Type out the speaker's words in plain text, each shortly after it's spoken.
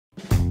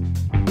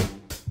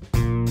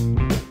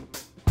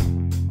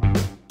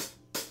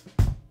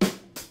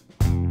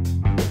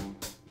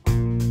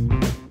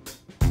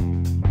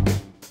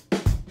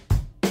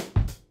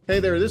Hey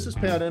there, this is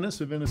Pat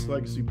Ennis of Ennis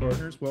Legacy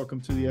Partners. Welcome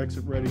to the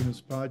Exit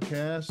Readiness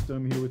podcast.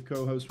 I'm here with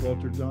co-host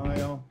Walter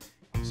Dial,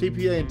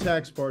 CPA and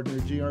tax partner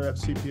at GRF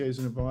CPAs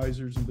and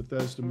Advisors in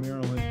Bethesda,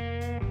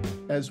 Maryland,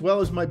 as well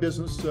as my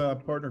business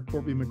partner,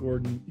 Corby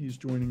McGordon. He's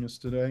joining us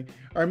today.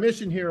 Our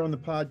mission here on the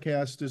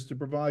podcast is to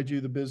provide you,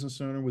 the business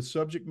owner, with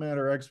subject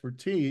matter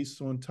expertise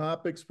on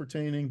topics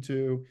pertaining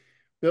to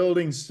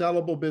building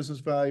sellable business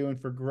value and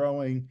for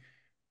growing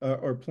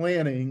or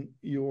planning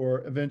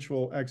your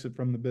eventual exit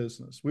from the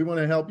business. We want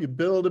to help you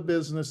build a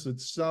business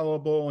that's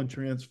sellable and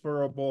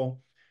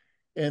transferable,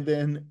 and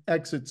then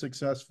exit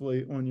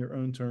successfully on your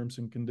own terms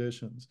and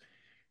conditions.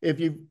 If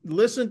you've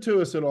listened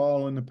to us at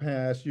all in the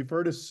past, you've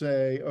heard us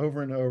say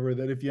over and over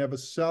that if you have a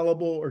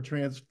sellable or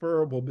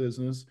transferable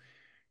business,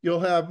 you'll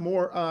have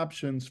more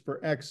options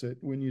for exit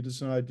when you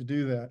decide to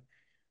do that.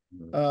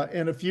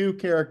 And a few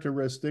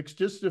characteristics,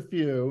 just a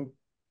few,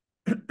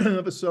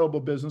 of a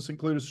sellable business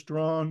include a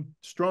strong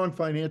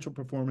financial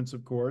performance,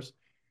 of course,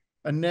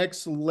 a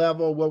next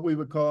level, what we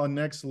would call a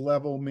next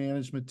level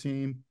management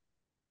team,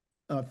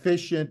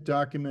 efficient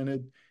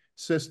documented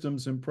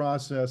systems and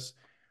processes.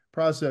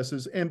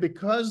 And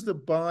because the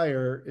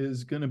buyer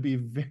is going to be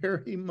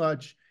very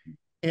much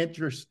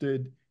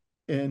interested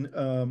in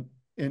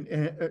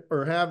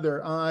or have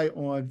their eye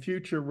on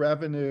future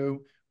revenue,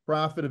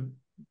 profit,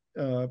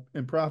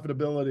 and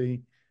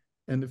profitability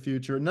in the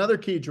future. Another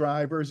key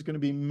driver is going to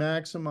be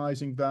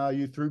maximizing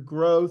value through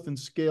growth and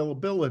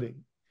scalability.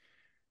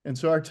 And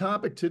so our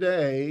topic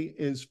today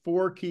is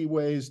 4 key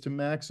ways to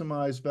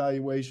maximize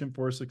valuation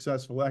for a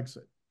successful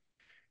exit.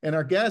 And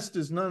our guest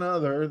is none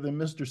other than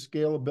Mr.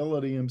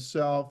 Scalability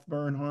himself,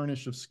 Verne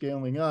Harnish of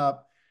Scaling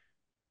Up.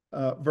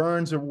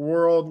 Verne's a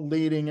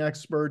world-leading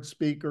expert,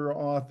 speaker,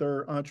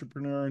 author,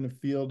 entrepreneur in the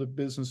field of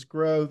business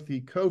growth. He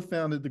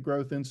co-founded the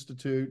Growth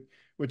Institute,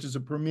 which is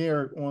a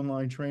premier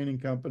online training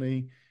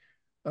company,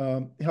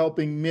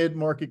 helping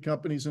mid-market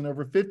companies in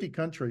over 50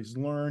 countries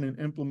learn and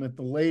implement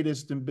the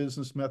latest in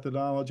business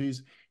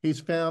methodologies. He's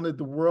founded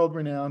the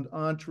world-renowned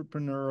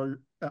Entrepreneurs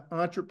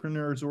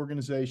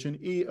Organization,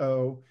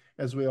 EO,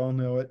 as we all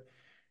know it,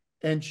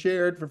 and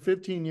chaired for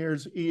 15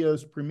 years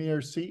EO's premier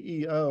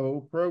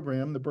CEO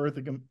program, The Birth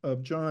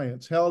of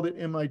Giants, held at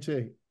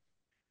MIT.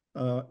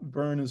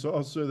 Verne is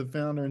also the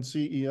founder and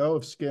CEO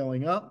of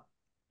Scaling Up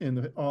and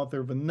the author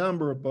of a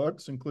number of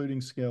books, including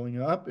Scaling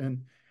Up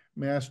and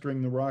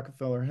Mastering the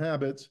Rockefeller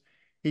Habits.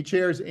 He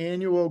chairs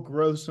annual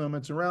growth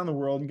summits around the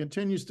world and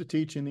continues to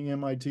teach in the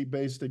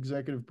MIT-based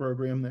executive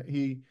program that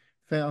he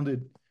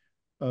founded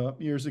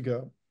years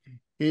ago.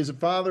 He is a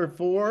father of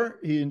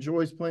 4. He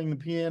enjoys playing the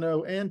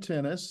piano and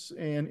tennis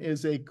and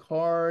is a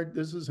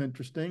this is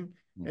interesting,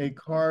 a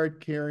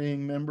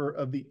card-carrying member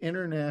of the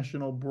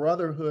International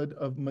Brotherhood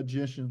of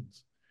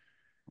Magicians.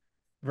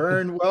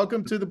 Verne,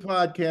 welcome to the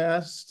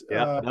podcast.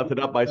 Yeah, nothing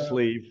up my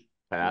sleeve,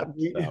 Pat.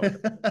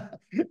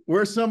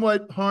 We're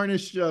somewhat Verne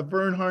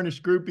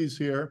Harnish groupies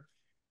here.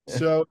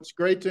 So it's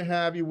great to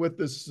have you with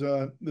us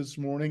this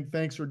morning.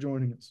 Thanks for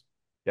joining us.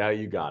 Yeah,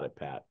 you got it,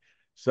 Pat.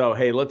 So,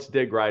 hey, let's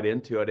dig right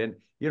into it. And,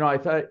 I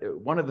thought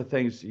one of the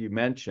things you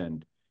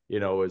mentioned,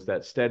 is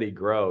that steady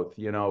growth.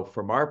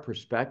 From our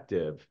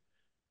perspective,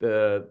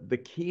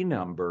 the key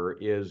number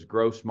is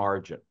gross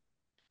margin.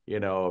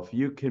 If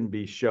you can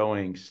be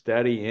showing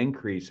steady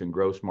increase in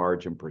gross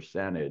margin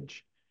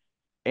percentage,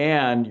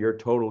 and your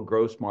total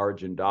gross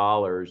margin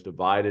dollars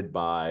divided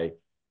by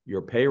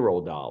your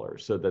payroll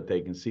dollars so that they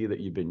can see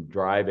that you've been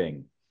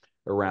driving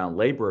around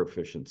labor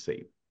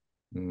efficiency.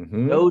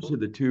 Those are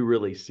the 2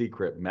 really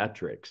secret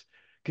metrics.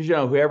 Because,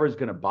 whoever's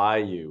going to buy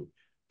you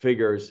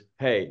figures,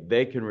 hey,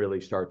 they can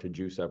really start to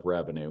juice up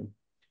revenue.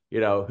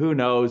 Who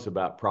knows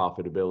about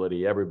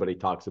profitability? Everybody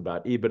talks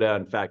about EBITDA.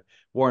 In fact,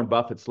 Warren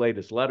Buffett's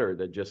latest letter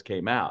that just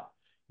came out,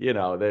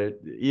 the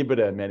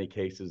EBITDA in many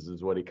cases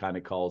is what he kind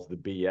of calls the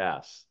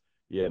BS.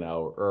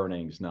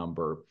 Earnings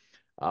number.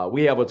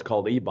 We have what's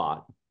called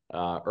EBOT,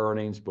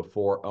 earnings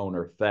before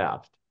owner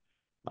theft,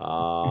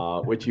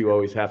 which you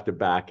always have to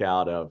back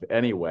out of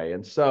anyway.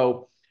 And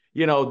so,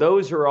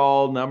 those are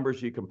all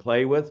numbers you can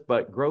play with,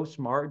 but gross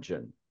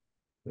margin,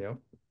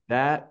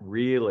 that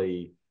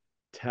really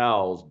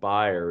tells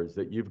buyers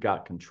that you've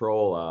got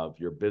control of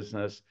your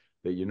business,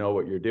 that you know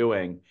what you're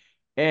doing.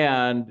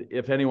 And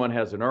if anyone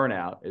has an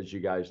earnout, as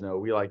you guys know,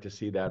 we like to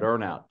see that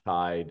earnout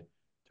tied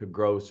to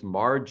gross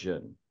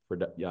margin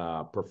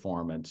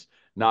performance,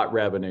 not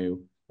revenue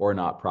or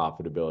not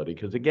profitability.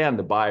 Because again,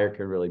 the buyer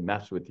can really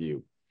mess with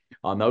you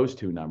on those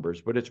 2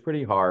 numbers, but it's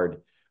pretty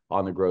hard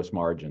on the gross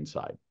margin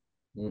side.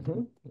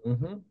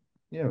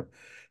 Yeah.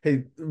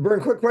 Hey,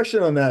 Verne, quick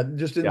question on that.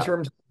 Just in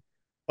terms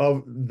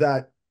of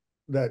that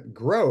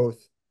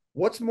growth,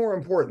 what's more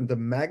important, the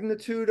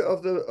magnitude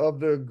of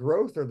the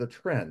growth or the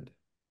trend?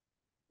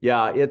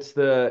 Yeah,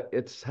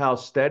 it's how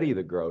steady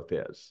the growth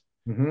is.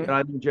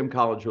 I think Jim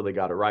Collins really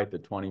got it right, the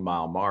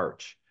 20-mile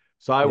march.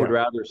 So I would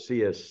rather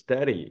see a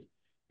steady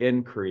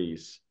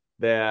increase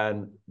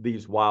than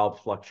these wild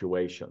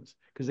fluctuations.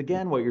 Because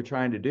again, what you're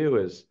trying to do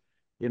is,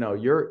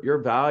 your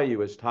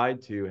value is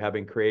tied to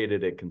having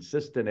created a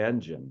consistent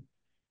engine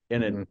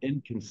in an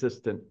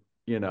inconsistent,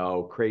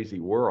 crazy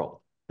world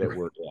that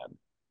we're in.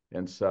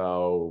 And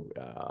so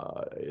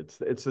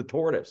it's the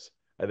tortoise,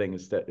 I think,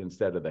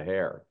 instead of the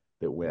hare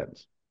that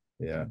wins.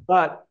 Yeah.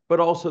 But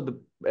also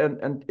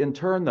and in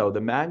turn though,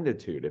 the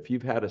magnitude, if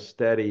you've had a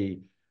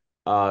steady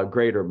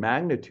greater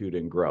magnitude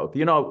in growth,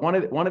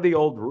 one of the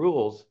old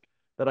rules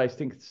that I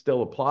think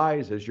still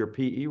applies is your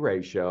PE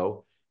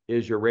ratio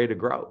is your rate of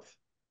growth.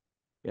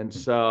 And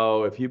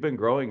so if you've been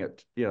growing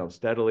at,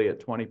 steadily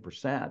at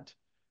 20%,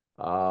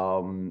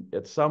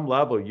 at some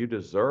level, you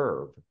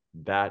deserve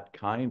that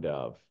kind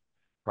of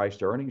price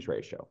to earnings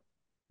ratio.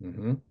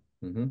 That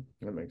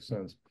makes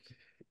sense.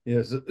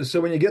 Yeah.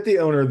 So when you get the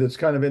owner that's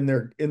kind of in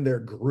their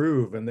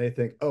groove and they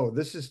think, oh,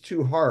 this is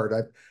too hard.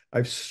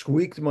 I've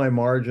squeaked my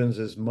margins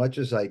as much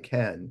as I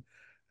can.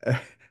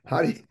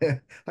 How do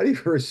you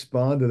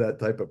respond to that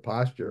type of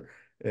posture,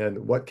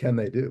 and what can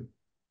they do?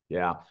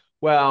 Yeah.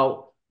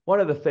 Well, one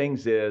of the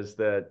things is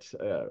that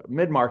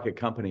mid-market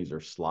companies are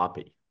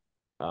sloppy.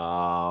 They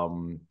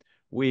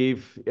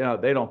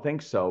don't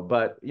think so,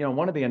 but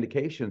one of the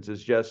indications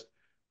is just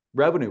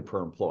revenue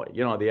per employee.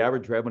 The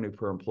average revenue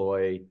per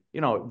employee,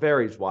 it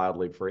varies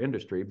wildly for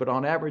industry, but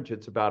on average,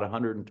 it's about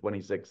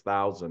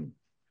 126,000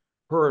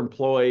 per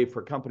employee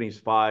for companies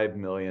 5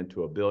 million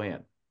to $1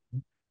 billion.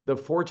 The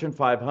Fortune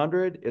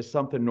 500 is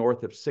something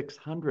north of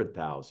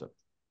 600,000.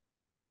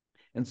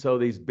 And so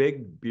these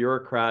big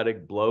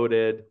bureaucratic,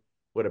 bloated,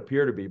 what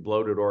appear to be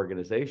bloated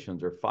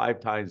organizations are 5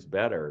 times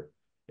better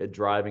at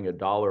driving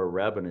 $1 of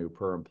revenue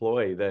per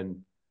employee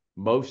than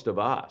most of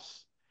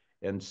us.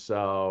 And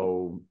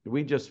so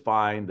we just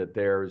find that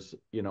there's,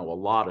 a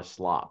lot of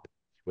slop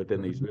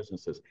within these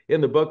businesses.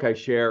 In the book, I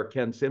share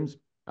Ken Sims'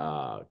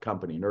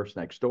 company, Nurse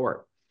Next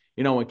Door.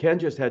 When Ken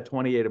just had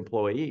 28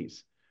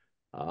 employees,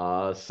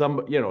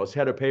 his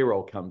head of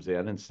payroll comes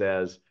in and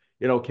says,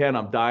 Ken,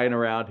 I'm dying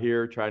around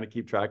here trying to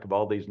keep track of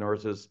all these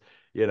nurses,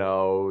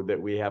 that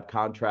we have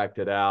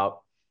contracted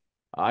out.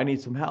 I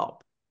need some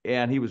help.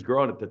 And he was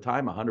growing at the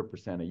time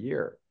 100% a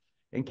year.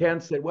 And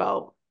Ken said,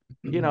 well,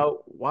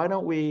 why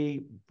don't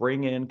we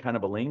bring in kind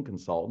of a lean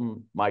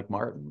consultant, Mike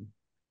Martin?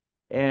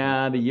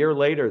 And a year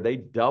later, they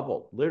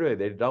doubled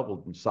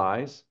in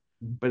size,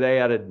 but they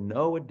added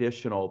no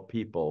additional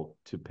people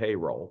to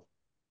payroll.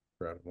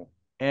 Incredible.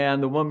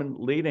 And the woman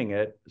leading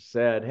it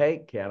said,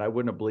 hey, Ken, I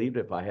wouldn't have believed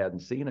it if I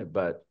hadn't seen it,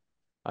 but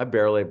I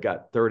barely have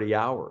got 30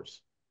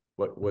 hours,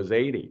 what was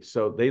 80.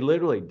 So they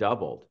literally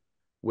doubled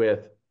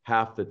with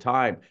half the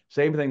time.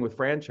 Same thing with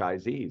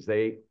franchisees.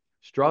 They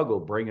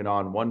struggled bringing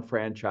on 1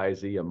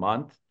 franchisee a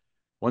month.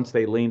 Once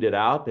they leaned it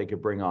out, they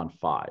could bring on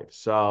 5.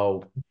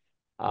 So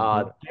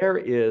there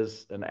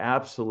is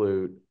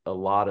a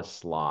lot of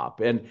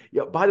slop. And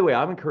by the way,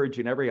 I'm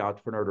encouraging every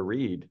entrepreneur to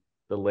read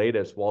the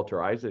latest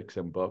Walter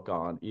Isaacson book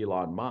on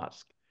Elon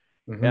Musk.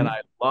 And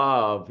I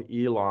love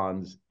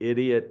Elon's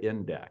Idiot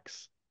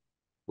Index,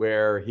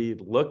 where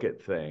he'd look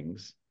at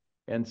things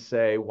and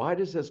say, why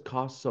does this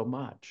cost so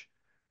much?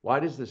 Why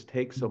does this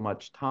take so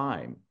much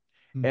time?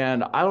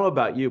 And I don't know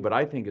about you, but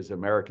I think as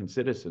American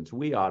citizens,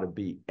 we ought to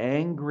be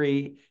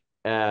angry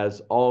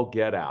as all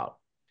get out.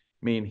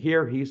 I mean,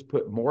 here he's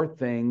put more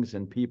things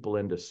and people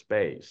into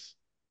space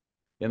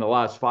in the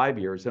last 5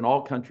 years than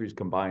all countries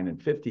combined in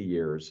 50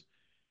 years.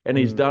 And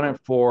he's done it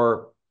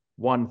for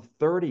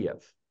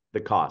 1/30th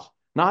the cost,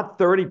 not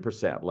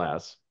 30%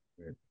 less,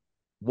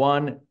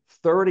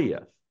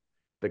 1/30th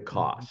the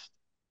cost.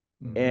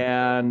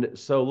 And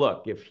so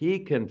look, if he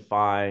can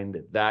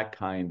find that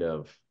kind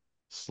of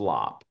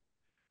slop,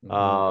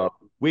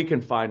 we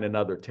can find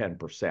another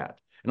 10%. And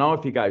I don't know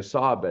if you guys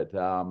saw, but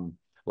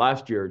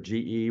last year,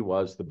 GE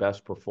was the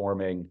best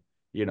performing,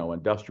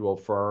 industrial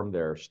firm.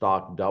 Their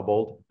stock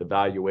doubled, the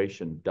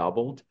valuation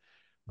doubled,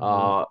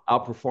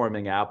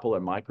 outperforming Apple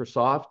and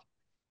Microsoft.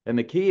 And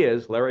the key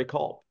is Larry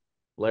Culp.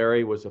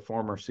 Larry was the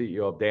former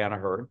CEO of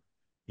Danaher.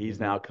 He's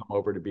now come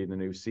over to be the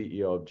new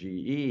CEO of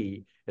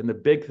GE. And the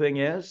big thing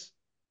is,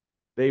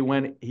 he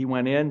went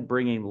in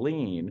bringing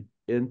lean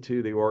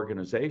into the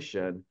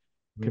organization,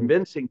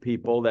 convincing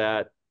people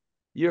that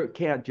you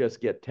can't just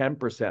get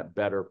 10%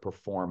 better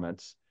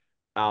performance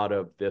out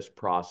of this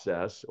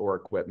process or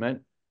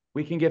equipment.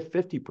 We can get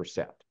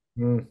 50%.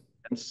 And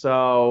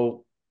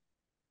so,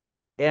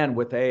 and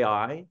with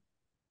AI,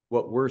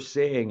 what we're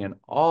seeing in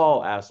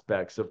all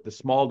aspects of the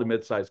small to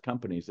mid-sized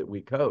companies that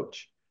we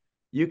coach,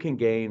 you can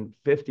gain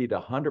 50 to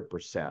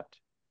 100%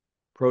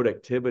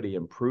 productivity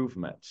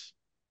improvements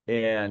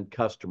in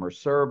customer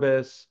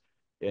service,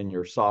 in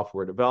your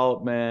software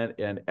development,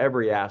 in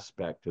every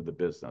aspect of the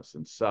business.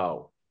 And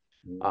so,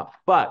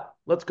 but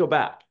let's go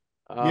back.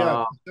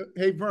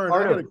 Hey, Verne,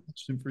 I got a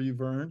question for you,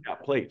 Verne. Yeah,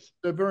 please.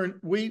 So, Verne,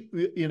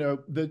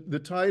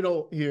 the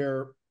title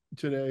here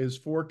today is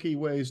 4 Key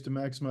Ways to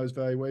Maximize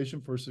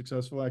Valuation for a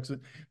Successful Exit.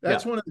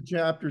 That's one of the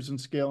chapters in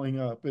Scaling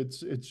Up.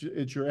 It's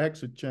your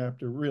exit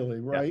chapter, really,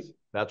 right? Yes,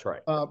 that's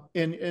right.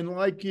 And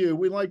like you,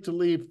 we like to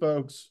leave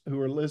folks who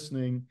are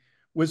listening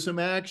with some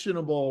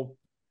actionable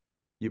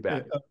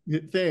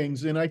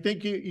things. And I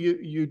think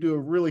you do a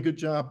really good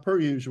job, per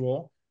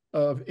usual,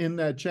 of in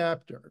that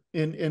chapter.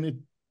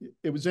 And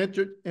it was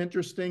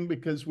interesting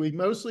because we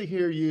mostly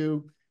hear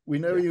you. We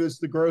know you as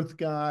the growth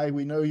guy.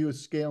 We know you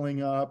as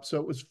scaling up. So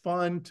it was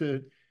fun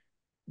to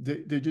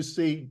just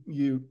see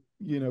you,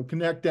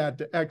 connect that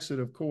to exit,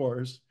 of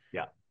course.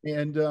 Yeah.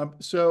 And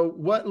so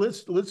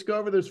let's go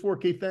over those four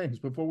key things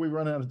before we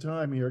run out of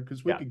time here,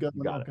 because we could go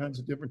in all kinds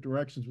of different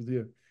directions with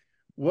you.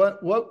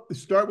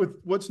 Start with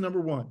what's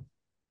number one?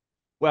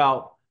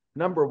 Well,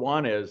 number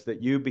one is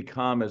that you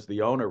become, as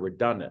the owner,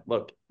 redundant.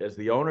 Look, as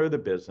the owner of the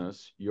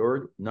business,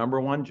 your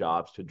number one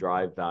job is to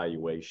drive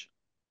valuation.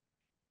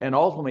 And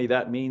ultimately,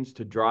 that means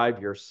to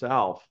drive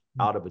yourself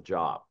out of a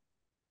job.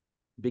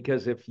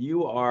 Because if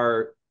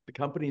the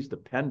company's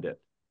dependent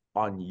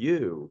on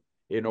you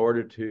in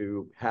order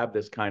to have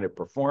this kind of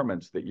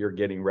performance that you're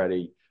getting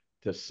ready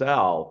to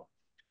sell,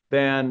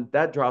 then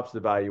that drops the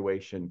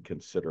valuation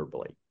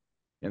considerably.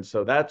 And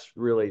so that's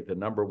really the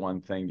number one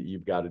thing that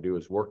you've got to do,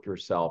 is work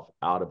yourself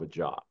out of a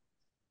job.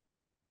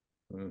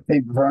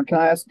 Hey, Vern, can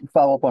I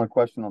follow up on a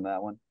question on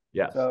that one?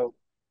 Yes. So,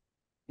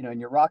 in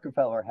your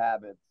Rockefeller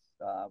habits,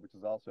 which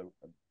is also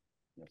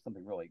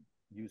something really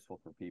useful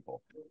for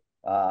people,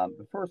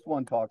 the first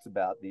one talks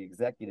about the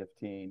executive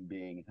team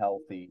being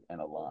healthy and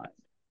aligned.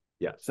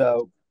 Yes.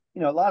 So,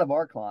 a lot of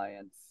our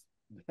clients,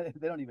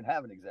 they don't even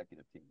have an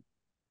executive team.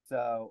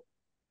 So,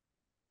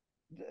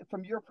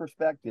 from your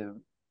perspective,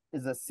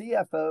 is a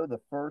CFO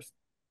the first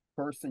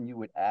person you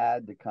would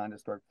add to kind of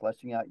start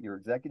fleshing out your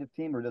executive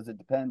team, or does it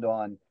depend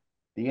on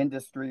the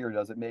industry, or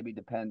does it maybe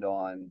depend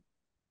on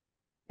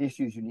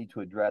issues you need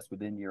to address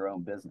within your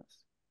own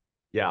business?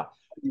 Yeah.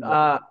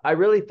 I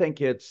really think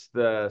it's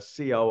the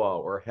COO,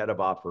 or head of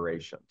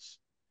operations.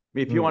 I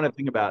mean, if you want to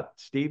think about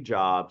Steve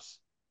Jobs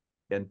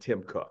and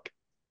Tim Cook,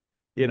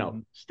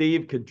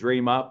 Steve could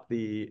dream up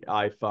the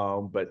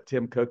iPhone, but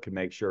Tim Cook could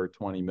make sure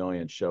 20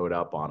 million showed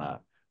up on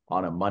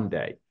a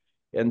Monday.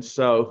 And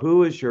so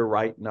who is your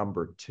right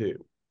number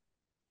two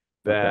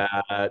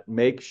that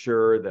makes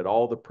sure that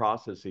all the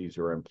processes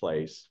are in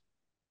place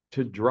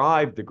to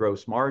drive the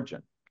gross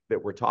margin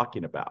that we're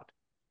talking about?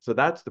 So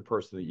that's the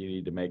person that you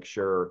need to make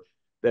sure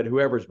that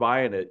whoever's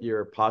buying it,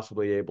 you're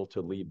possibly able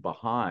to leave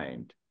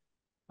behind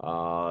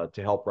to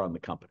help run the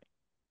company.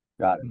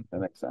 Got it. That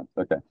makes sense.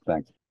 Okay,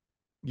 thanks.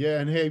 Yeah,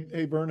 and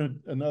hey, Verne,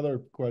 another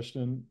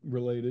question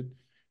related.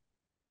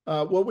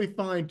 What we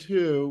find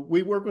too,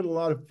 we work with a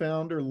lot of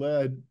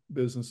founder-led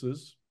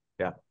businesses.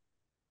 Yeah.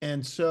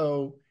 And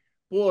so,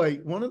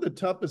 boy, one of the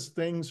toughest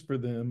things for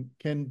them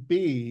can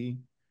be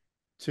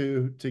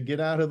to get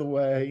out of the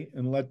way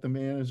and let the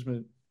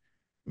management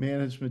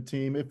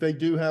team, if they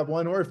do have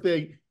one, or if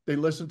they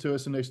listen to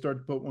us and they start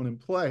to put one in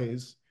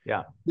place.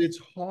 Yeah. It's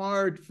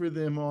hard for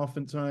them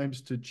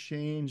oftentimes to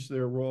change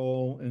their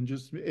role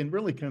and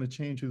really kind of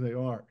change who they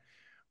are.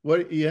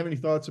 You have any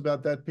thoughts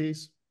about that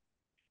piece?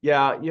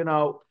 Yeah,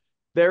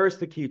 there's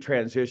the key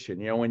transition.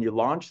 When you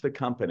launch the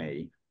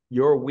company,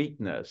 your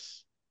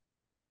weakness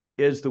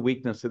is the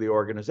weakness of the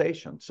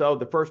organization. So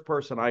the first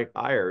person I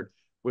hired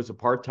was a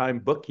part-time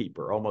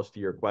bookkeeper, almost to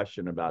your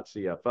question about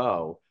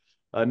CFO,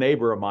 a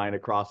neighbor of mine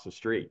across the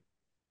street,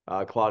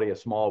 Claudia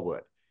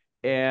Smallwood.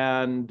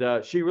 And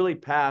she really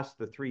passed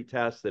the three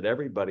tests that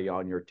everybody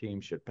on your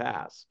team should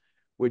pass,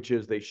 which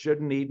is they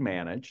shouldn't need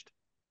managed.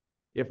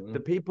 If the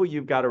people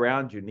you've got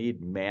around you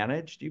need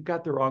managed, you've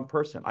got the wrong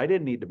person. I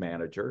didn't need a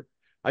manager.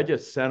 I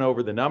just sent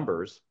over the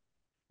numbers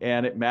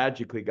and it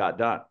magically got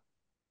done.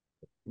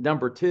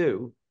 Number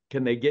two,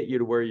 can they get you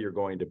to where you're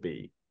going to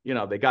be?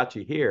 They got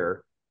you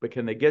here, but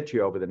can they get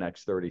you over the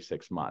next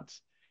 36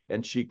 months?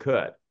 And she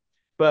could.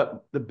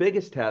 But the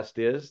biggest test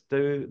is,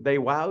 do they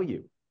wow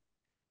you?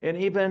 And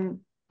even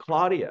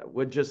Claudia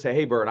would just say,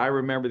 hey, Bert, I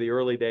remember the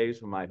early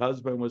days when my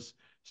husband was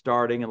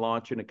starting and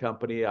launching a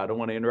company. I don't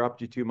want to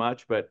interrupt you too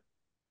much, but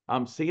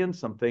I'm seeing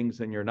some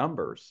things in your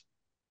numbers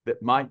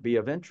that might be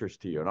of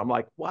interest to you. And I'm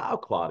like, wow,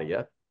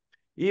 Claudia,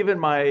 even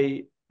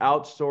my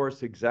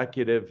outsourced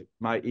executive,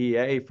 my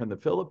EA from the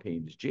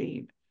Philippines,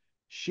 Jean,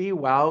 she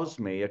wows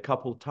me a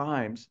couple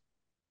times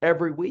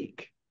every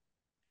week.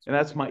 And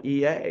that's my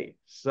EA.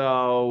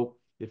 So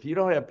if you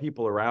don't have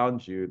people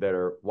around you that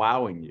are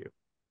wowing you,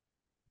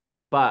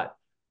 but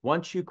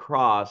once you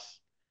cross,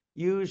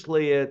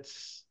 usually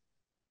it's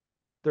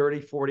 30,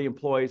 40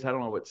 employees. I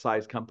don't know what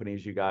size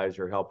companies you guys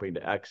are helping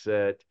to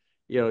exit.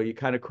 You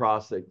kind of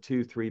cross the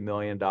 $2-3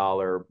 million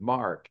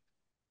mark.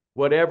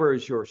 Whatever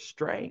is your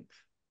strength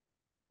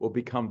will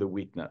become the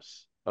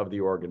weakness of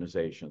the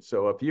organization.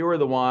 So if you were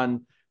the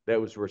one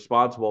that was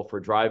responsible for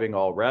driving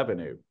all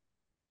revenue,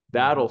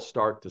 that'll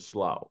start to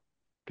slow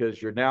because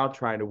you're now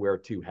trying to wear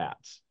two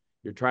hats.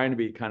 You're trying to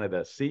be kind of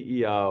the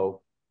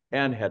CEO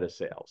and head of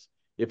sales.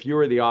 If you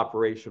were the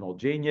operational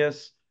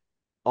genius,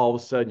 all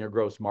of a sudden your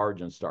gross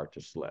margins start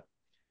to slip.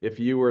 If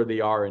you were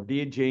the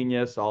R&D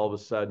genius, all of a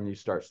sudden you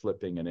start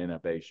slipping in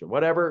innovation.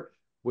 Whatever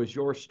was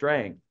your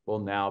strength will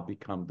now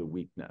become the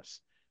weakness.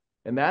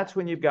 And that's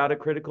when you've got a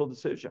critical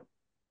decision.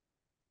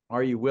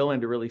 Are you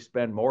willing to really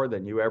spend more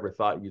than you ever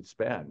thought you'd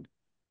spend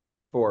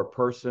for a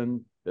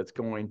person that's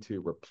going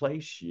to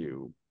replace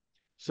you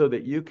so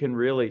that you can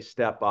really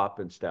step up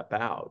and step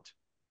out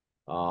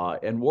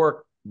and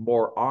work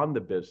more on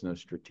the business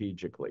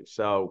strategically.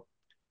 So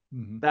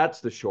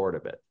that's the short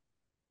of it.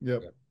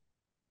 Yep.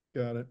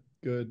 Got it.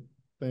 Good.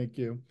 Thank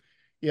you.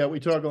 Yeah, we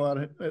talk a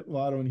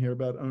lot on here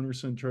about owner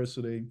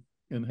centricity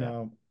and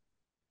how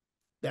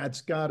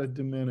that's got to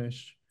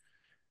diminish.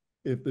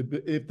 If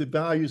the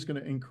value is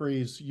going to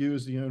increase, you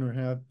as the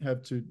owner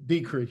have to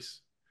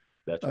decrease.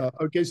 That's right.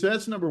 Okay, so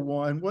that's number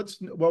one.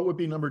 What would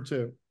be number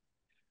two?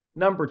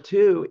 Number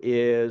two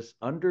is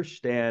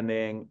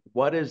understanding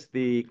what is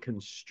the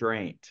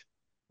constraint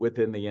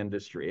within the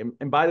industry.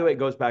 And by the way, it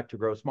goes back to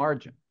gross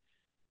margin.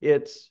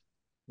 It's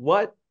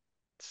what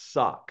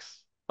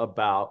sucks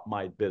about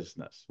my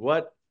business?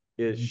 What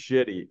is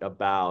shitty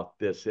about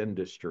this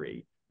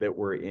industry that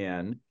we're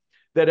in,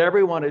 that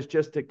everyone has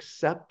just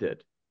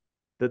accepted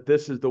that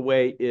this is the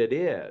way it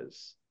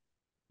is?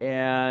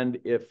 And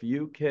if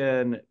you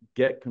can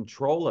get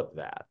control of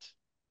that,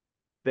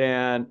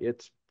 then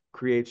it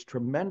creates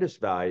tremendous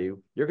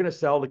value. You're going to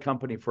sell the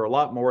company for a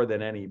lot more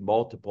than any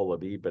multiple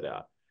of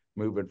EBITDA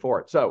moving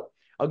forward. So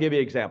I'll give you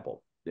an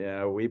example.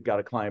 We've got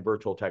a client,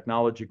 Virtual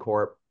Technology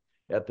Corp.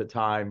 At the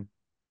time,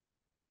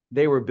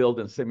 they were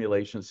building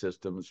simulation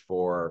systems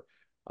for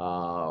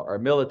our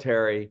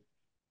military,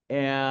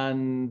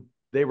 and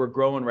they were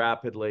growing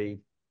rapidly.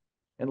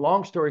 And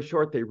long story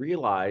short, they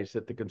realized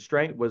that the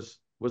constraint was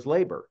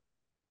labor.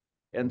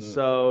 And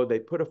so they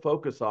put a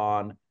focus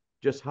on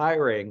just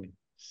hiring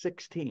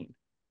 16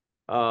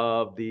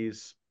 of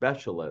these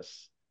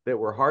specialists that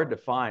were hard to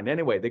find.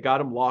 Anyway, they got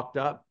them locked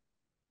up.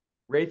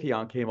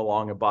 Raytheon came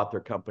along and bought their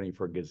company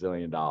for $1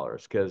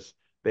 gazillion because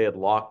they had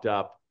locked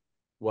up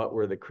what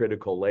were the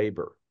critical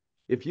labor.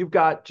 If you've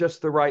got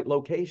just the right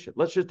location,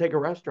 let's just take a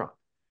restaurant.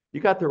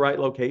 You got the right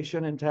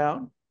location in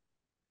town,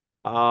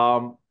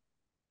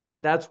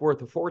 that's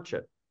worth a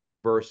fortune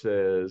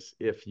versus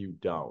if you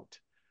don't.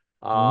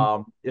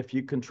 If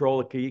you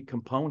control a key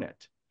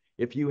component,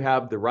 if you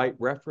have the right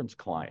reference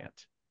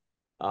client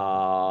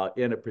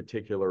in a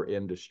particular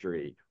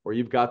industry, or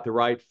you've got the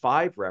right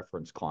 5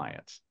 reference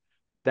clients,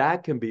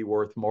 that can be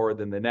worth more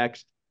than the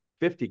next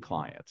 50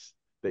 clients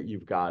that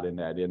you've got in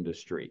that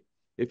industry.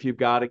 If you've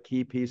got a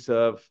key piece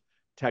of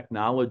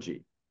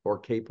technology or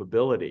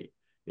capability,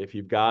 if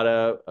you've got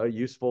a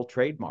useful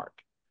trademark,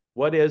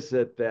 what is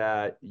it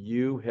that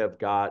you have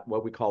got,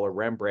 what we call a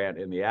Rembrandt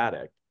in the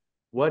attic?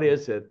 What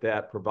is it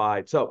that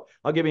provides? So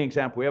I'll give you an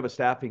example. We have a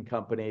staffing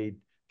company,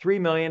 3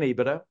 million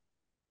EBITDA,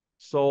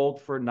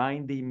 sold for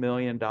 $90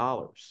 million,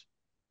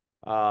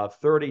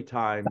 30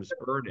 times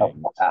earnings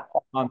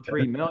on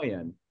 3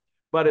 million.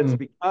 But it's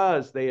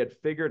because they had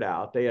figured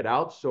out, they had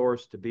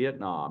outsourced to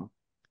Vietnam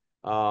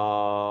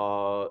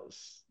the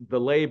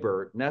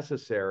labor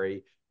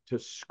necessary to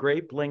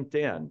scrape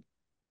LinkedIn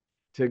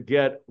to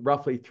get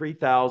roughly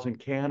 3,000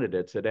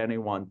 candidates at any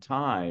one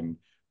time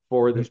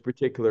for this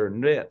particular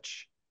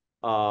niche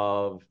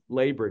of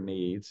labor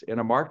needs in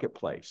a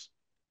marketplace.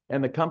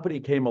 And the company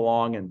came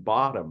along and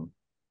bought them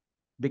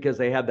because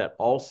they had that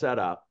all set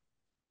up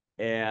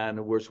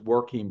and was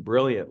working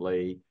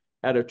brilliantly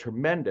at a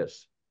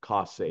tremendous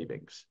cost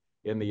savings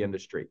in the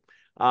industry.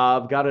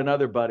 I've got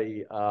another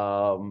buddy,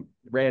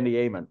 Randy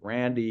Amon.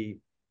 Randy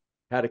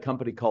had a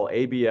company called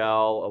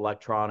ABL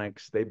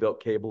Electronics. They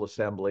built cable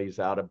assemblies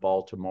out of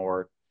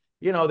Baltimore.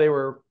 They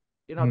were,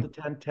 at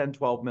the 10,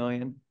 12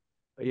 million,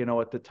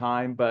 at the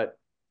time, but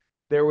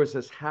there was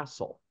this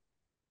hassle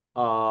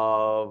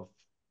of,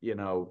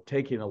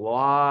 taking a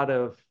lot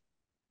of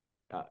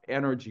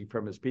energy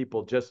from his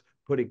people, just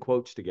putting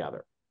quotes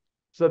together.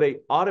 So they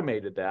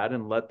automated that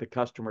and let the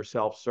customer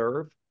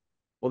self-serve.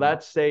 Well,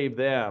 that saved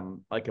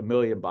them like $1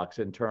 million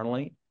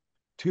internally.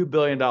 $2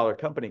 billion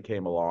company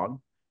came along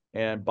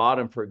and bought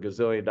them for $1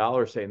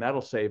 gazillion, saying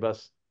that'll save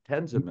us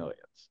tens of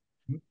millions.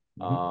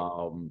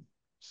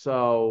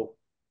 So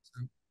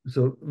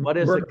what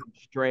is the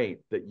constraint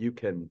that you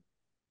can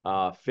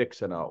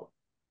fix and own?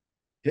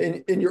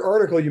 In your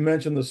article, you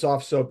mentioned the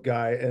soft soap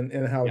guy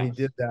and how he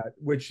did that,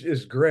 which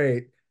is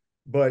great.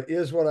 But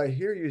is what I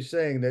hear you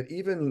saying that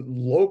even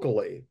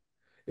locally,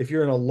 if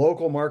you're in a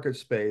local market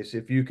space,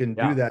 if you can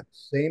do that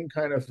same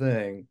kind of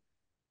thing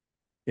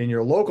in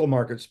your local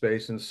market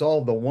space and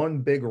solve the one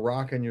big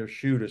rock in your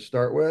shoe to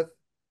start with,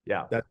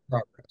 that's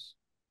progress.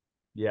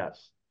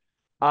 Yes.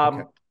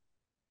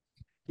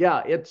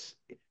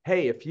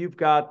 Hey, if you've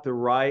got the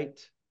right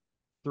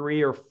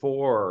 3 or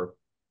 4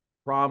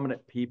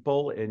 prominent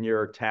people in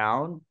your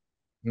town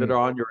that are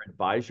on your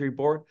advisory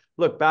board.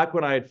 Look, back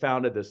when I had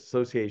founded this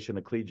Association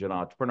of Collegiate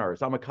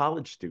Entrepreneurs, I'm a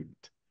college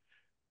student.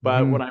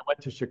 But when I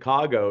went to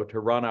Chicago to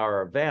run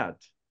our event,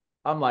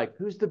 I'm like,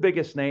 who's the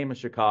biggest name in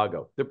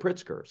Chicago? The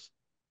Pritzkers.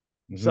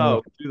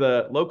 So to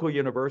the local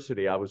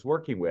university I was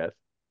working with,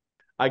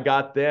 I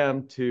got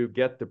them to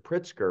get the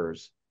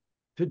Pritzkers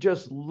to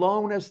just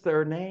loan us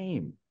their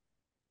name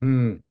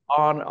on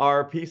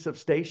our piece of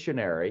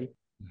stationery.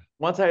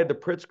 Once I had the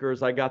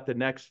Pritzkers, I got the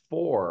next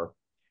 4.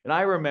 And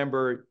I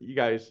remember, you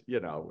guys, you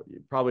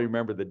probably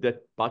remember the Dick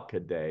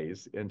Butka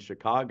days in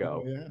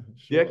Chicago. Oh, yeah,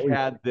 sure. Dick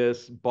had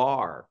this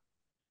bar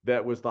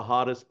that was the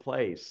hottest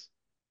place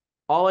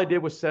all I did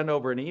was send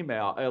over an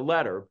email, a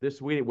letter.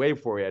 This way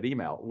before we had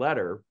email,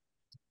 letter.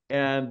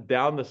 And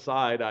down the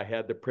side, I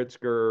had the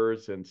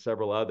Pritzkers and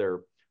several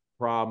other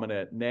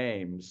prominent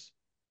names.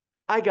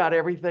 I got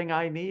everything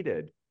I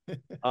needed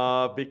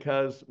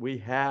because we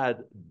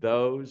had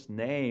those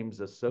names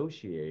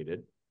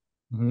associated.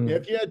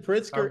 If you had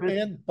Pritzker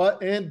and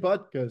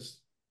Butkus,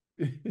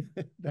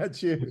 that's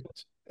huge.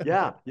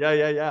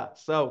 Yeah.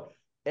 So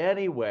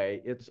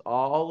anyway, it's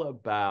all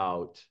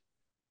about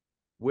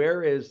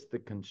where is the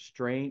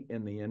constraint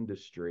in the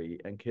industry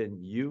and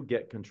can you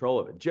get control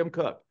of it? Jim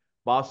Cook,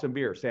 Boston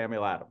Beer,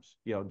 Samuel Adams.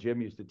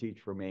 Jim used to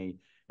teach for me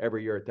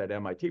every year at that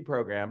MIT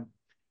program.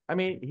 I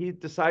mean, he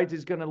decides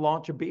he's going to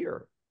launch a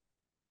beer.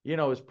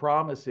 His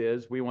promise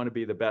is we want to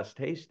be the best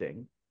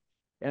tasting.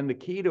 And the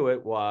key to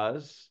it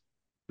was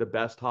the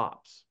best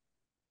hops.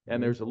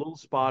 And there's a little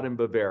spot in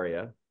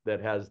Bavaria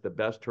that has the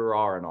best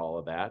terroir and all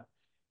of that.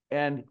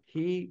 And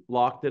he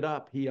locked it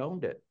up. He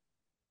owned it.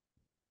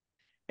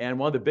 And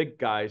one of the big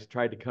guys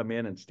tried to come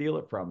in and steal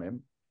it from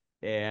him.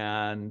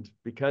 And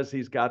because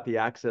he's got the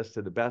access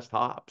to the best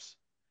hops,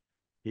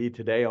 he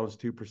today owns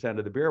 2%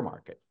 of the beer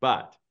market.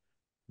 But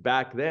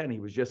back then, he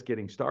was just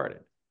getting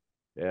started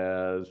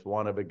as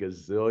one of a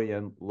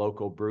gazillion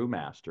local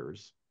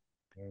brewmasters.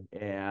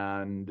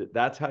 And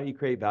that's how you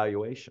create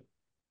valuation.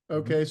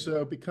 Okay,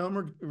 so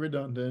become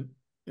redundant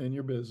in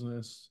your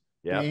business.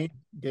 Yeah.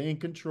 Gain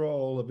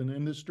control of an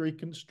industry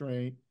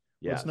constraint.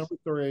 Yes. What's number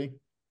 3?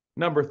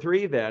 Number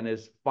 3 then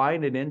is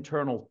find an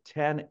internal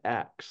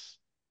 10x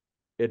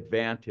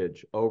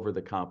advantage over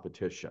the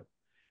competition.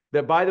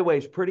 That, by the way,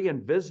 is pretty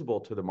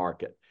invisible to the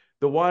market.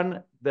 The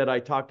one that I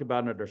talked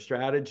about in our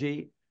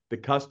strategy, the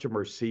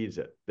customer sees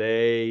it.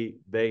 They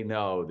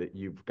know that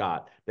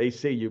they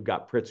see you've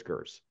got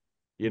Pritzkers,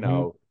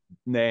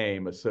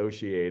 name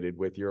associated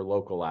with your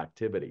local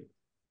activity.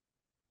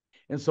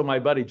 And so my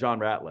buddy, John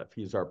Ratliff,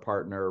 he's our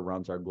partner,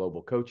 runs our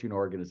global coaching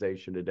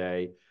organization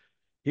today.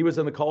 He was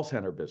in the call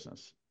center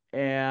business.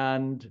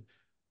 And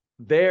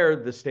there,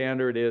 the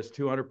standard is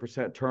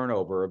 200%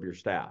 turnover of your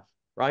staff,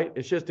 right?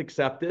 It's just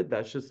accepted.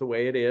 That's just the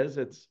way it is.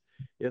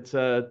 It's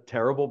a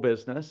terrible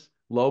business,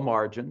 low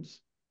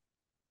margins.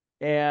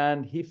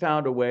 And he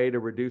found a way to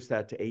reduce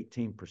that to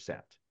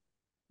 18%.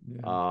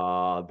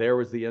 Yeah. There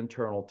was the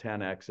internal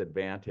 10x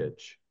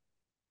advantage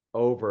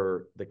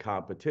over the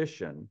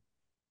competition.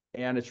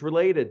 And it's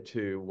related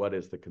to what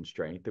is the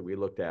constraint that we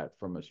looked at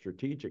from a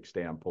strategic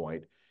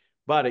standpoint,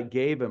 but it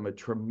gave him a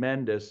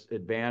tremendous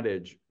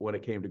advantage when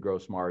it came to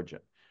gross margin.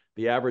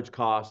 The average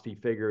cost, he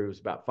figured,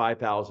 was about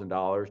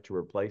 $5,000 to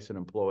replace an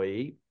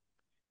employee.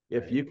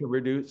 If you can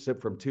reduce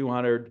it from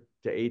 200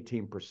 to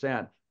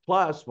 18%,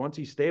 plus once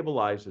he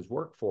stabilized his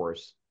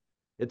workforce,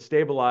 it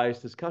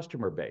stabilized his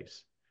customer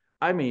base.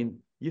 I mean,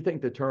 you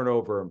think the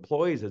turnover of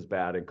employees is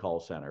bad in call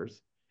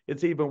centers.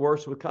 It's even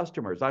worse with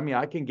customers. I mean,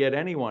 I can get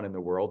anyone in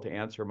the world to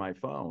answer my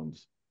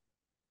phones.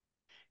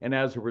 And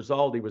as a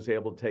result, he was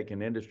able to take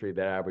an industry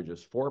that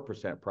averages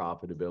 4%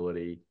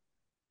 profitability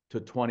to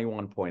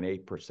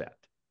 21.8%.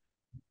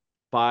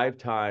 5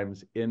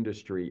 times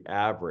industry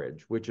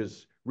average, which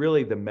is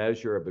really the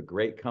measure of a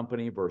great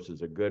company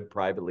versus a good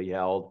privately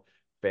held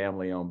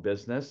family-owned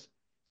business.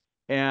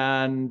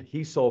 And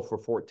he sold for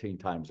 14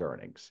 times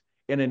earnings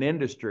in an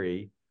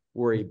industry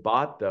where he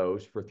bought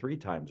those for 3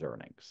 times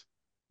earnings.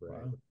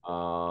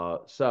 Right.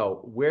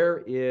 So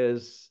where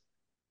is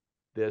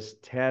this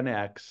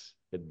 10x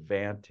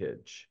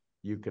advantage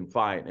you can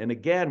find? And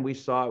again, we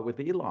saw it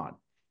with Elon.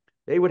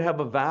 They would have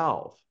a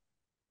valve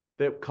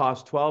that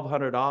cost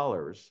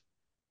 $1,200.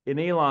 And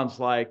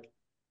Elon's like,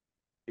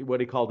 what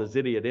he called his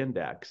idiot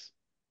index.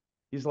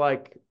 He's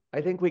like,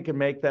 I think we can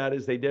make that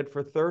as they did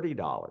for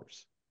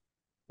 $30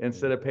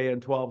 instead of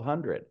paying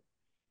 $1,200.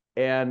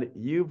 And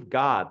you've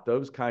got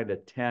those kind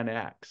of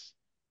 10x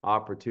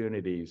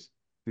opportunities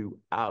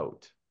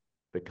throughout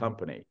the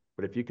company.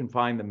 But if you can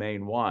find the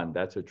main one,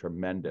 that's a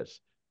tremendous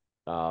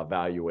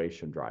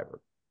valuation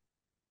driver.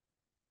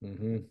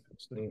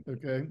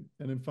 Okay.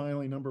 And then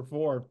finally, number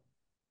 4.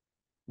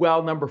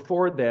 Well, number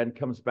 4 then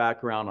comes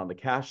back around on the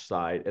cash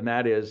side, and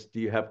that is, do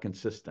you have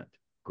consistent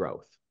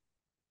growth?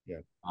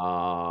 Yeah.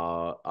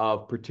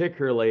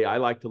 Particularly, I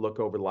like to look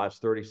over the last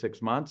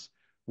 36 months,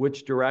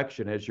 which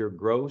direction has your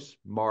gross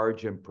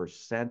margin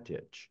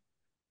percentage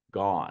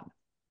gone?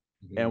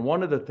 And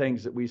one of the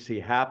things that we see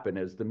happen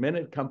is the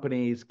minute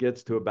companies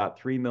gets to about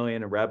 3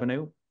 million in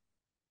revenue,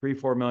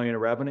 4 million in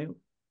revenue,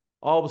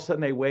 all of a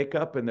sudden they wake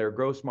up and their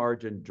gross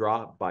margin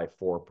dropped by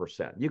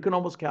 4%. You can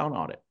almost count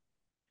on it.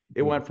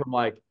 It went from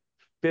like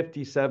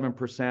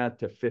 57%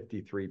 to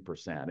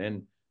 53%.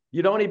 And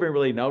you don't even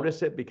really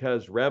notice it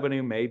because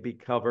revenue may be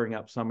covering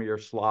up some of your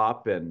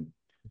slop, and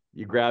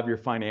you grab your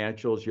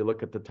financials, you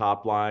look at the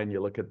top line, you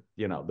look at,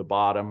 the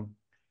bottom,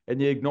 and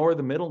you ignore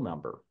the middle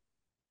number.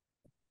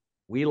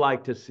 We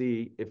like to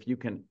see if you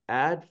can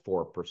add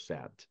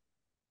 4%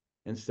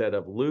 instead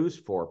of lose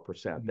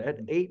 4%,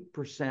 that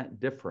 8%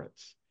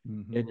 difference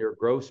in your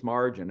gross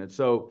margin. And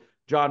so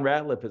John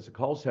Ratliff is a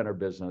call center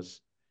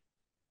business.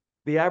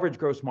 The average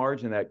gross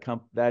margin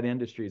that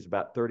industry is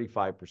about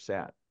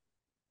 35%.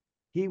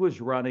 he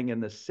was running in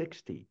the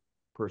 60%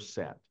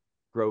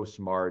 gross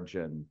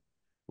margin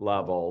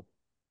level.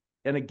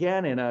 And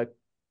again, in a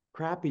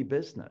crappy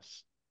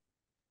business.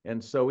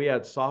 And so he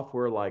had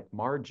software-like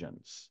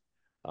margins.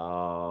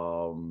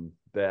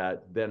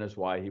 That then is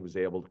why he was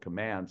able to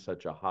command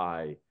such a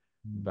high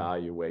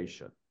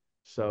valuation.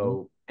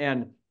 So,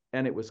 and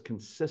it was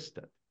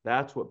consistent.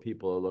 That's what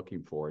people are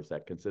looking for, is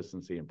that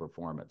consistency and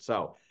performance.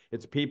 So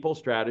it's people,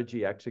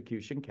 strategy,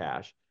 execution,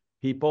 cash.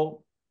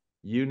 People,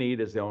 you need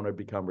as the owner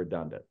become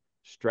redundant.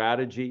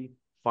 Strategy,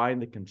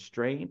 find the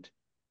constraint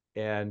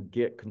and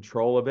get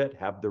control of it,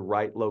 have the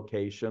right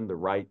location, the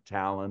right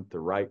talent, the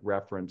right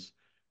reference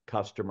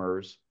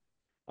customers,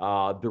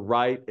 the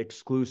right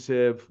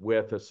exclusive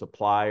with a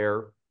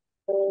supplier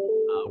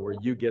where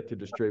you get to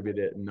distribute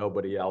it and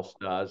nobody else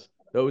does.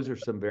 Those are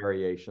some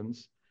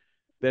variations.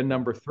 Then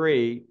number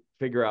 3,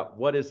 figure out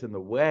what is in the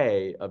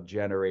way of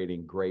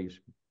generating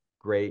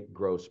great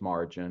gross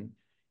margin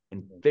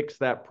and fix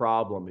that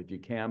problem if you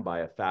can by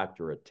a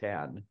factor of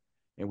 10.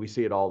 And we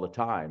see it all the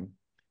time.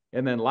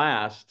 And then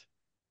last,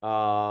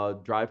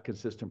 drive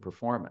consistent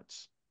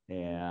performance.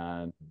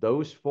 And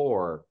those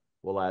 4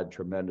 will add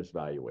tremendous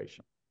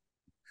valuation.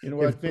 You know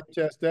what,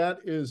 fantastic. That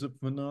is a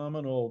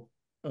phenomenal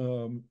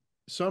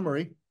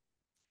summary.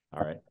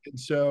 All right. And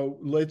so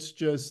let's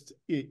just,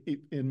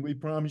 and we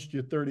promised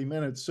you 30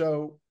 minutes.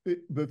 So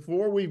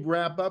before we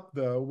wrap up,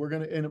 though, we're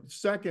going to, in a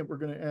second, we're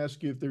going to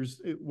ask you if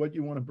there's what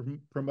you want to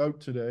promote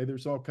today.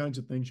 There's all kinds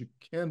of things you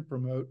can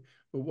promote,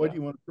 but what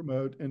you want to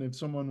promote, and if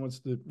someone wants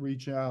to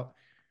reach out,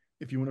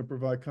 if you want to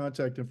provide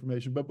contact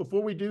information. But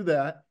before we do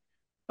that,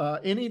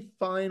 any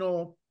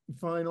final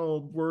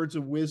words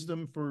of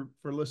wisdom for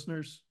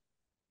listeners?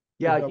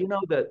 Yeah, you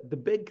know,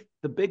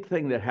 the big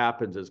thing that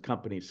happens as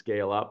companies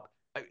scale up,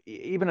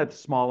 even at the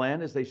small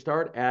end, is they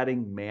start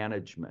adding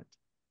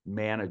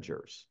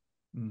managers.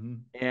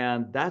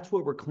 And that's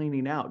what we're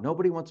cleaning out.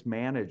 Nobody wants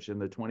managed in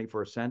the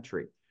 21st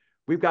century.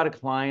 We've got a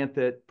client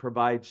that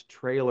provides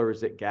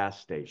trailers at gas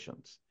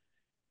stations,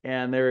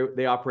 and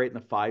they operate in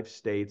the 5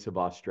 states of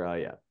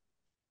Australia.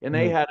 And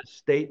they had a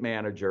state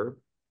manager,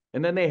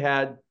 and then they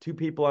had 2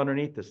 people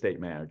underneath the state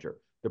manager,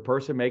 the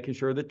person making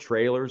sure the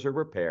trailers are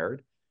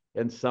repaired,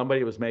 and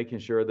somebody was making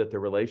sure that the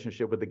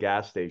relationship with the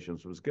gas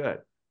stations was good.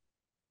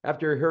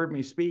 After he heard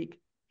me speak,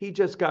 he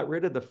just got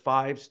rid of the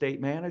 5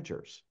 state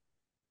managers.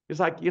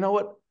 He's like, you know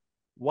what?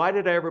 Why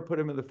did I ever put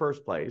them in the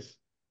first place?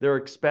 They're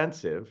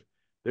expensive.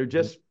 They're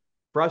just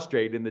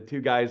frustrating the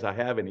 2 guys I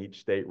have in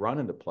each state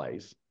running the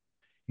place.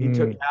 He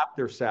took half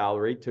their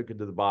salary, took it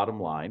to the bottom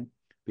line.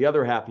 The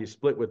other half he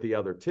split with the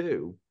other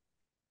 2.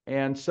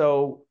 And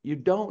so you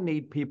don't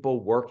need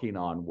people working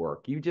on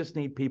work. You just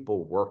need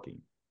people working.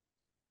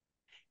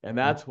 And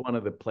that's one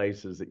of the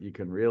places that you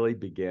can really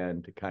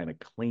begin to kind of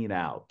clean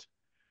out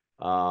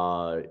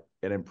and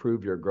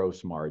improve your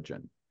gross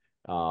margin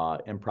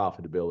and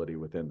profitability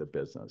within the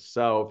business.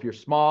 So if you're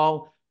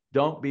small,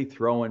 don't be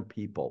throwing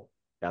people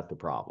at the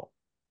problem.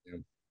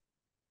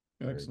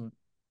 Excellent.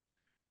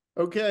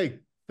 Okay,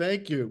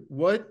 thank you.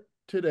 What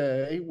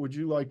today would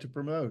you like to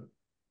promote?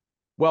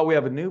 Well, we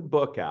have a new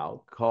book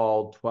out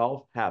called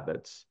 12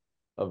 Habits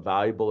of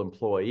Valuable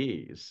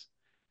Employees.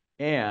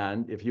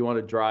 And if you want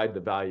to drive the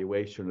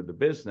valuation of the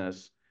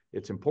business,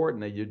 it's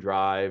important that you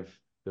drive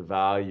the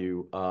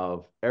value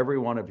of every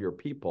one of your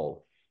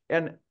people.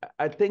 And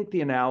I think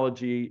the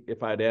analogy,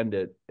 if I'd end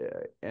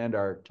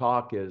our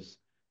talk, is,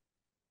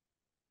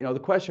 you know, the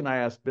question I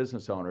ask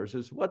business owners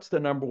is, what's the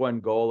number one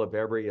goal of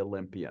every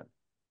Olympic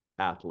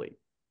athlete?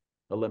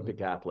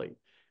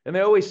 And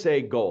they always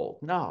say gold.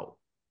 No,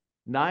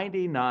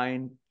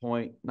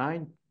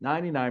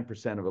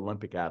 99% of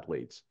Olympic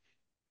athletes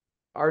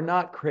are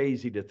not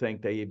crazy to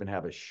think they even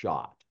have a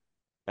shot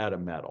at a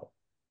medal.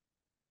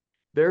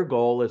 Their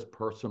goal is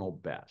personal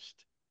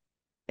best.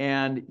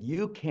 And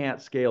you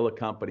can't scale a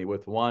company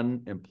with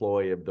 1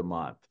 employee of the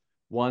month,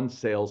 1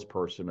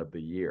 salesperson of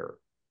the year.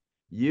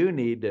 You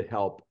need to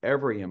help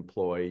every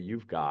employee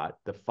you've got,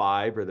 the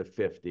 5 or the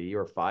 50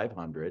 or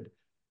 500,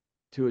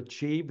 to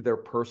achieve their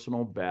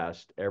personal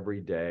best every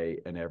day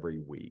and every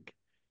week.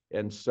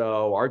 And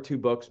so our 2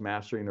 books,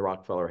 Mastering the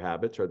Rockefeller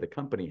Habits, are the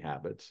company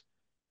habits,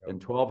 and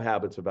 12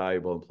 Habits of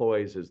Valuable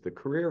Employees is the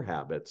career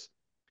habits.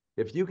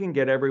 If you can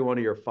get every one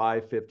of your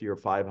 550 or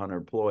 500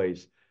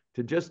 employees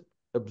to just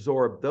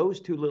absorb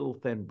those 2 little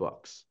thin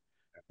books,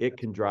 it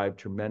can drive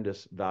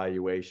tremendous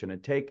valuation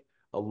and take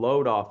a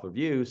load off of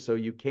you so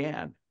you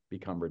can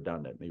become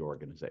redundant in the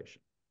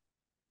organization.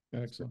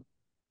 Excellent.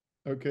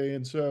 Okay,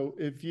 and so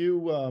if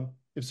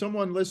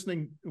someone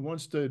listening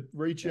wants to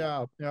reach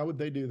out, how would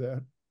they do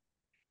that?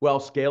 Well,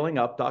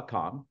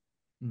 scalingup.com.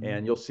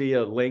 And you'll see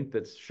a link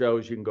that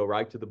shows you can go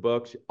right to the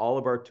books. All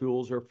of our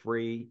tools are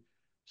free,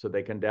 so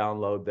they can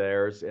download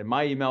theirs. And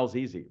my email is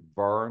easy,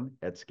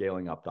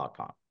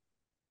 verne@scalingup.com.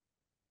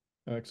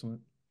 Excellent.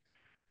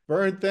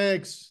 Verne,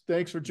 thanks.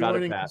 Thanks for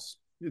joining us.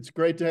 It's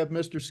great to have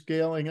Mr.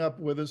 Scaling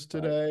Up with us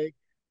today.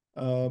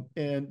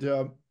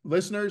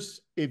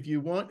 Listeners, if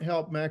you want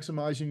help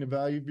maximizing the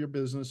value of your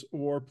business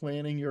or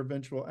planning your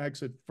eventual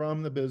exit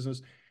from the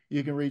business,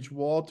 You can reach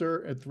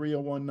Walter at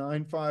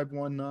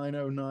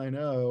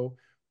 301-951-9090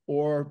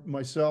 or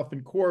myself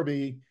and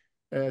Corby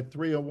at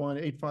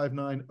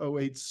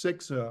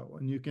 301-859-0860.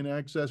 And you can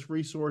access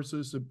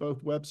resources at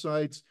both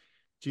websites,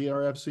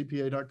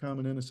 grfcpa.com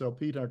and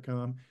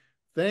nslp.com.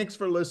 Thanks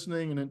for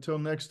listening. And until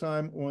next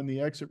time on the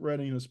Exit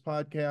Readiness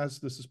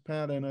Podcast, this is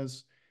Pat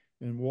Ennis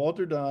and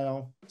Walter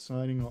Dial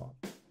signing off.